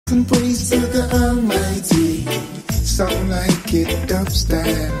And praise to the Almighty. Some like it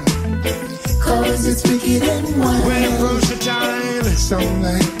dubstyle, cause it's wicked and wild. Well versatile. Some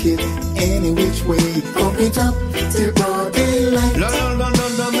like it any which way. Pump it up till broad daylight.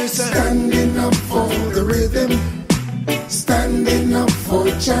 No, mister. Standing up for the rhythm, standing up for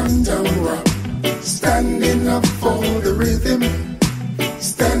jam down rock, standing up for the rhythm,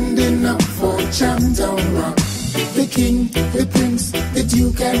 standing up for jam down rock. The king, the prince, the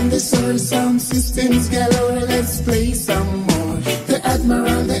duke and the sir, sound systems galore, let's play some more. The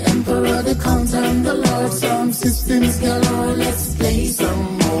admiral, the emperor, the count and the lord, sound systems galore, let's play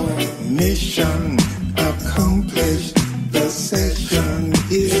some more. Mission accomplished, the session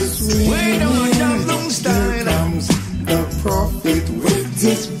is winning. Wait on that long style. Here comes the prophet with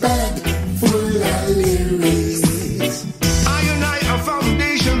his bag full of lyrics. I unite a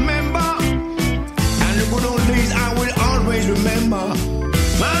foundation member, and the good old days I will always remember.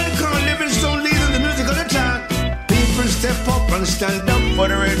 Mankind Livingstone leading the musical attack. People step up and stand up for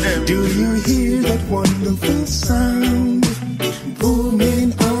the rhythm. Do you hear that wonderful sound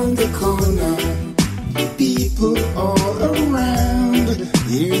booming on the corner? People all around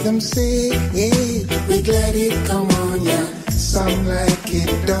hear them say, hey, we glad it come on, yeah. Some like it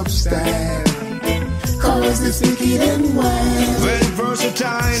dubstyle, cause it's wicked and wild. Very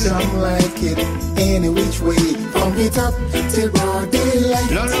versatile. Some like it any which way. Pump it up till broad daylight.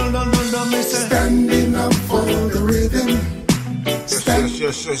 No, mister. Standing up for the rhythm.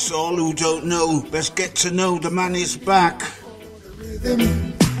 Yes, all who don't know, best get to know the man is back.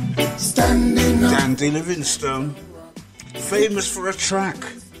 Standing up. Dandy Livingstone, famous for a track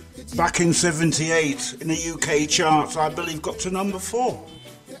back in 78 in the UK charts, I believe got to number 4.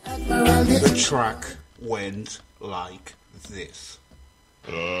 The track went like this.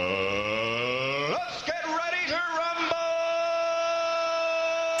 Let's get ready to rumble!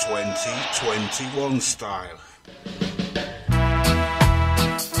 2021 style.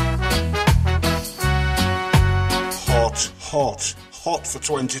 Hot for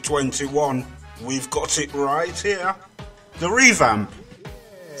 2021. We've got it right here. The revamp.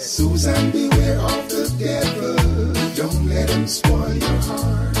 Susan, beware of the devil. Don't let him spoil your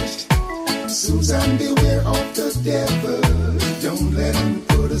heart. Susan, beware of the devil. Don't let him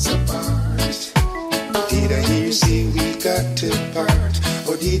put us apart. Did I hear you say we got to part?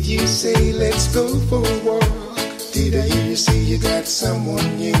 Or did you say let's go for a walk? Did I hear you say you got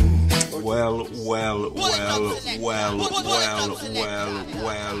someone new? Well,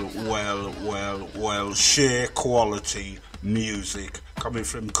 sheer quality music coming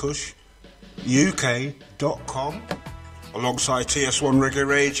from UK.com alongside TS1 Reggae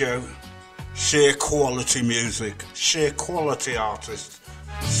Radio. Sheer quality music, sheer quality artists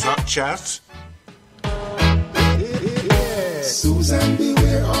such as Susan,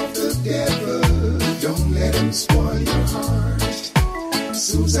 beware of the devil. Don't let him spoil your heart.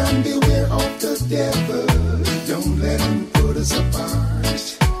 Susan, beware of the devil. Don't let him put us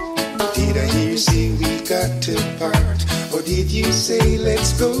apart. Did I hear you say we got to part? Or did you say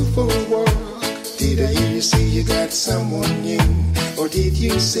let's go for a walk? Did I hear you say you got someone new? Or did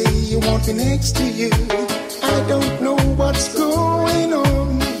you say you want me next to you? I don't know what's going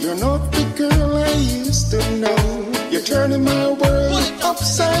on. You're not the girl I used to know. You're turning my world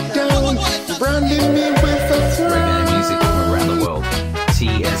upside down, branding me with a throne. Reggae music from around the world.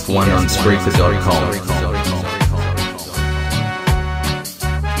 TS1 on Spreaker.com.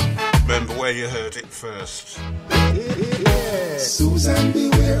 Remember where you heard it first. Susan,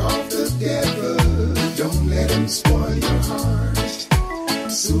 beware of the devil. Don't let him spoil your heart.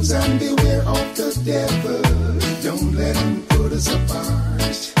 Susan, beware of the devil. Don't let him put us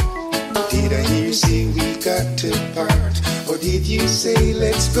apart. Did I hear you say we got to part? Or did you say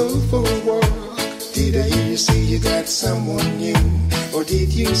let's go for a walk? Did I hear you say you got someone new? Or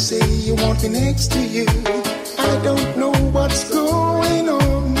did you say you want me next to you? I don't know what's going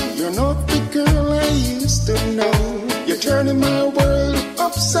on. You're not the girl I used to know. You're turning my world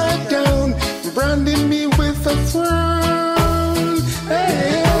upside down, branding me with a throne.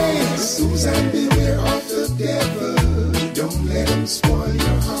 Hey, Susan, beware of the devil. Don't let him spoil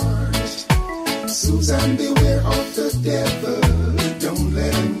your heart. Susan, beware of the devil. Don't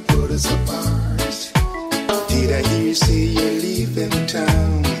let him put us apart. Did I hear you say you're leaving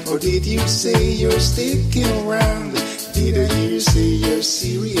town? Or did you say you're sticking around? Did I hear you say you're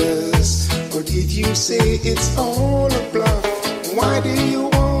serious? Or did you say it's all a bluff? Why do you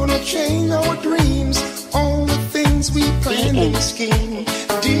wanna change our dreams? All the things we planned and schemed.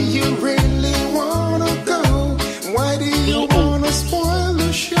 Do you really wanna go? Why do you wanna spoil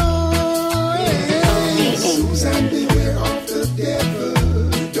the show? Yeah. Susan, beware of the devil.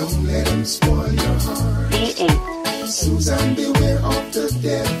 Don't him spoil your heart. V8. Susan, beware of the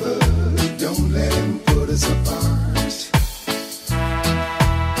devil. Don't let him put us apart.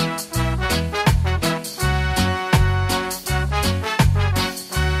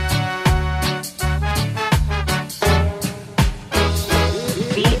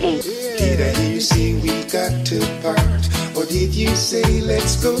 Did I hear you say we got to part? Or did you say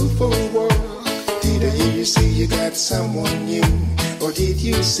let's go for a walk? Did I hear you say you got someone new? Or did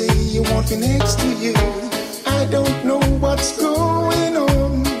you say you want me next to you? I don't know what's going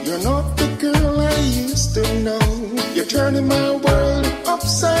on. You're not the girl I used to know. You're turning my world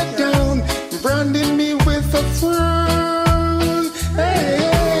upside down, branding me with a frown.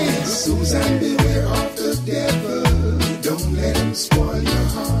 Hey, Susan, beware of the devil. Don't let him spoil your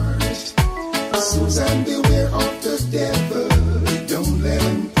heart. Susan, beware of the devil. Don't let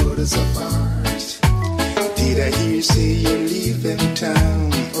him put us apart. Did I hear you say you're leaving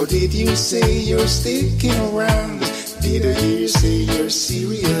town? Or did you say you're sticking around? Did I hear you say you're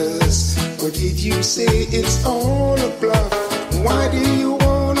serious? Or did you say it's all a bluff? Why do you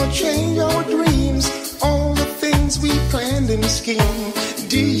wanna change our dreams? All the things we planned and schemed.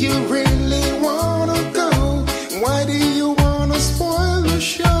 Do you really wanna go? Why do you wanna spoil the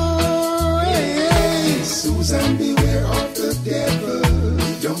show? Hey, Susan, beware of the devil.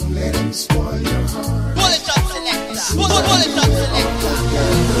 Don't let him spoil your heart. Pull it up, selector. Pull it up, selector.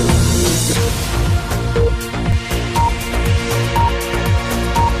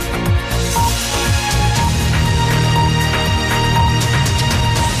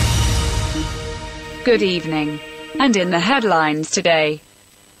 Good evening. And in the headlines today,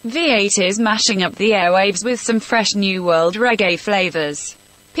 V8 is mashing up the airwaves with some fresh new world reggae flavors.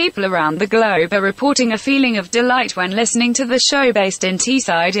 People around the globe are reporting a feeling of delight when listening to the show based in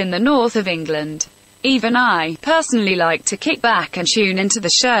Teesside in the north of England. Even I, personally, like to kick back and tune into the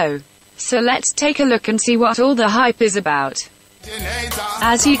show. So let's take a look and see what all the hype is about.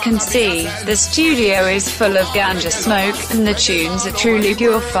 As you can see, the studio is full of ganja smoke, and the tunes are truly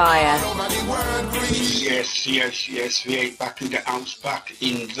pure fire. Yes, V8 back in the house, back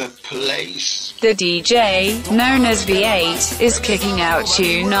in the place. The DJ, known as V8, is kicking out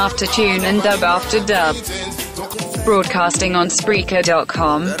tune after tune and dub after dub. Broadcasting on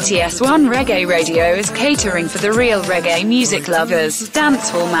Spreaker.com, TS1 Reggae Radio is catering for the real reggae music lovers,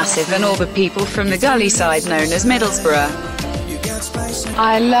 dancehall massive and all the people from the gully side known as Middlesbrough.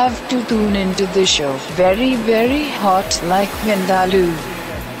 I love to tune into the show. Very, very hot like Vindaloo.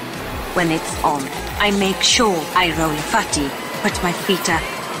 When it's on, I make sure I roll a fatty, put my feet up,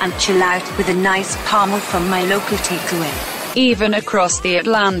 and chill out with a nice caramel from my local takeaway. Even across the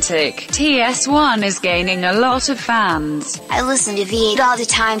Atlantic, TS1 is gaining a lot of fans. I listen to V8 all the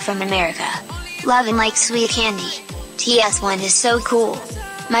time from America. Loving like sweet candy. TS1 is so cool.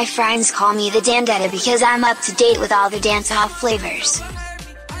 My friends call me the Dandetta because I'm up to date with all the dancehall flavors.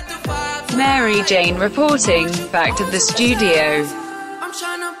 Mary Jane reporting, back to the studio.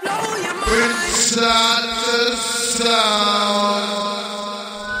 It's not the sound.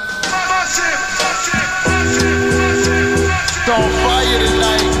 Don't fire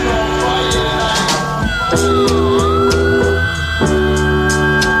tonight.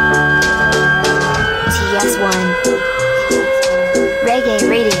 TS1 Reggae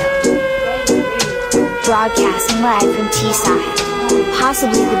Radio. Broadcasting live from Teesside.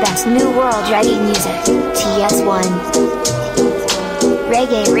 Possibly the best new world reggae music. TS1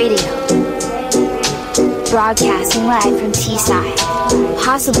 Reggae Radio. Broadcasting live from Teesside.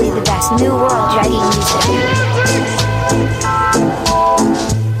 Possibly the best new world reggae music.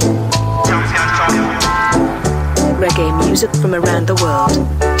 Reggae music from around the world.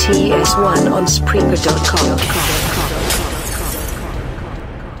 TS1 on Spreaker.com.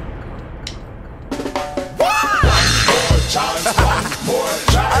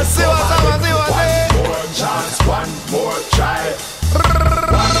 I see what's up, One more chance, one more try. One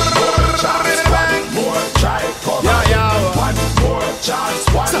more chance, one more try. One more chance,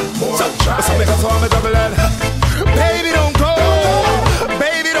 one more try. So make a song with double L. Baby, don't go.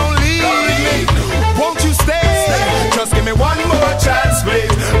 Baby, don't leave me. Won't you stay? Just give me one more chance, please.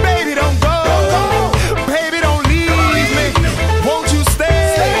 Baby, don't go. Baby, don't leave me. Won't you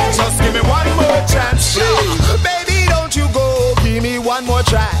stay? Just give me one more chance, please. Baby, don't you go. Give me one more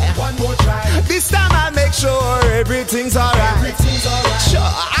try. One more try. This time I'll make sure everything's alright. Everything's alright. Sure,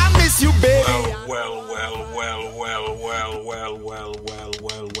 I miss you, baby. Well.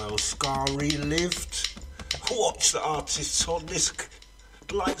 Scary lived. Watch the artists on this.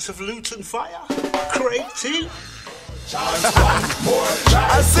 The likes of Luton Fire, Craig T. Chance, one more try.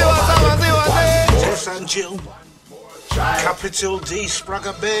 I see what's up. Jess and Jill. Capital D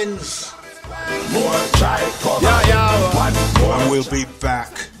Spragga Benz. More try. Yeah. And we'll be back.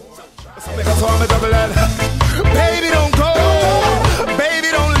 Baby, don't go. Baby,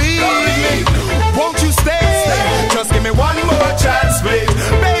 don't leave me. Won't you stay? Just give me one more chance, please.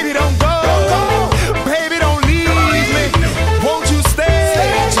 Baby, don't go. Baby, don't leave me. Won't you stay?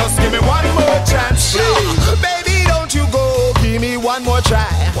 Just give me one more chance, please. Baby, don't you go. Give me one more try.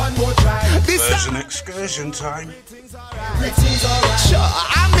 One more try. There's an excursion time. Sure,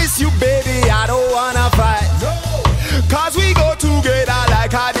 I miss you, baby. I don't wanna fight. Cause we go together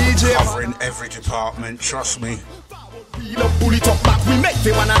like a DJ. Covering every department, trust me. Pull it up back, we make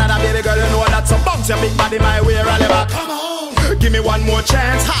the one another, baby girl. You know that's a bounce your big body my way, rally back. Come on, give me one more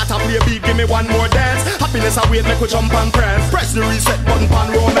chance. Heart up, play beat, give me one more dance. Happiness I wait, make we jump and prance. Press the reset button,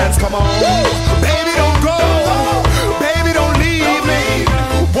 pan romance. Come on, baby don't go, baby don't leave me.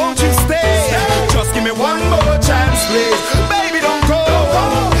 Won't you stay? Just give me one more chance, please. Baby don't go,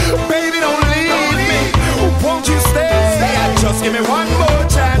 baby don't leave me. Won't you stay? Just give me one more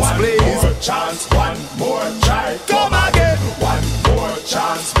chance, please. One more chance, one more try. Come again. One more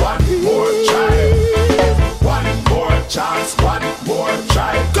chance, one more try. One more chance, one more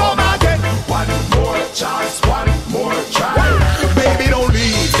try. Come again. One more chance, one more try. Baby, don't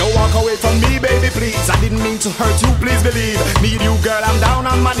leave. Don't walk away from me, baby, please. I didn't mean to hurt you, please believe. Need you, girl, I'm down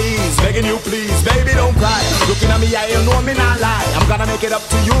on my knees. Begging you, please, baby, don't cry. Looking at me, I know me not lie. I'm gonna make it up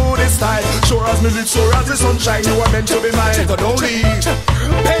to you this time. Sure as me lips, sure as the sunshine. You are meant to be mine, so don't leave.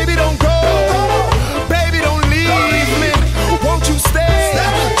 Baby, don't go. Baby, don't leave me. Won't you stay?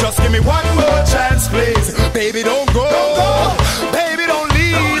 Just give me one more chance, please. Baby, don't go. Baby, don't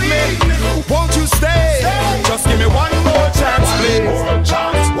leave me. Won't you stay? Just give me one more chance, please. One more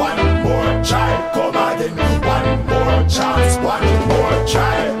chance, one more try. Come again. One more chance, one more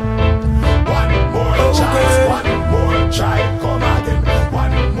try. One more chance, one more try. Come again.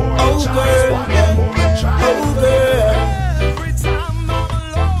 One more chance, one more try. Every time I'm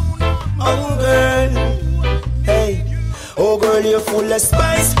alone, oh girl. Hey, oh girl, you're full of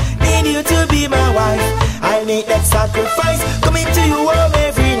spice. Need you to be my wife. I make that sacrifice. Coming to you home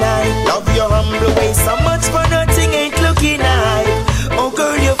every night. Love your humble way so much for nothing ain't looking high. Oh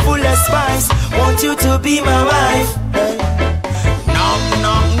girl, you're full of spice. Want you to be my wife. Hey. Knock,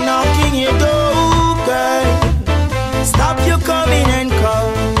 knock, knocking your door, girl. Stop you coming and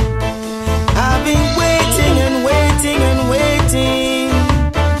come. I've been waiting and waiting and waiting.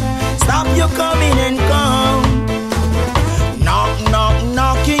 Stop you coming and come. Knock, knock,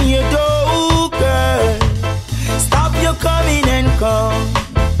 knocking your door, girl. Stop you coming and come.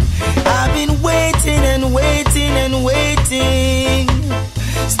 I've been waiting and waiting and waiting.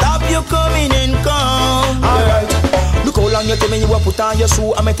 Stop you coming and come. Alright. Look how long you tell me you a put on your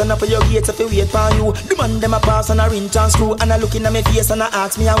shoe. I met turn up for your gates if you wait for you. The man them a pass and a rinse and screw. And a look in my face and a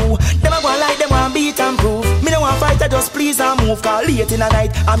ask me a who. Them a go like them want beat and prove. Me no want fight, I just please and move. Cause late in the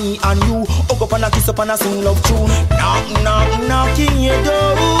night, I me and you hug up and a kiss up and a sing love tune. Knock, knock, knocking your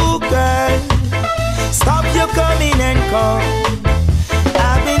door, girl. Stop you coming and come.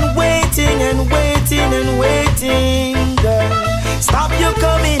 I've been waiting and waiting and waiting, girl. Stop you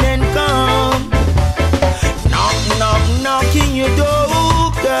coming and come. Knock, knock, knocking your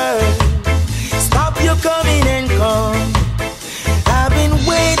door, girl. Stop you coming and come. I've been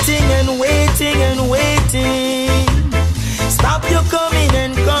waiting and waiting and waiting. Stop you coming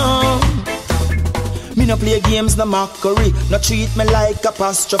and come. Me no play games, no mockery. No treat me like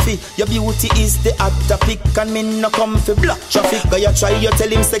apostrophe. Your beauty is the hot topic, and me no come for block traffic. But you try, you tell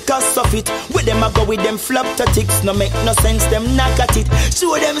him say cause of it. With them I go with them flop tactics. No make no sense, them knock at it.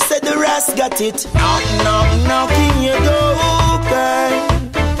 Show them say the rest got it. Knock, knock, knocking your door, girl.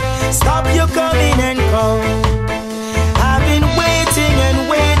 Stop you coming and come. I've been waiting and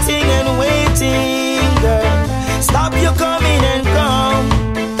waiting and waiting, girl. Stop you coming and come.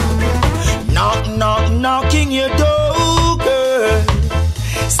 Knock, knock, knocking your door, girl.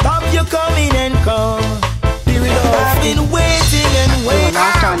 Stop you coming and come. I've been waiting and waiting.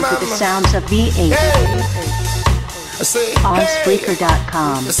 Locked on to the sounds of V8 on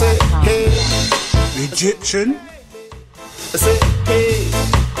Spreaker.com. Egyptian. I say,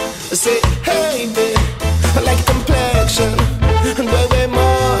 hey, babe, I like your complexion and way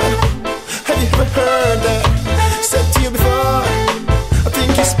more. Have you ever heard that?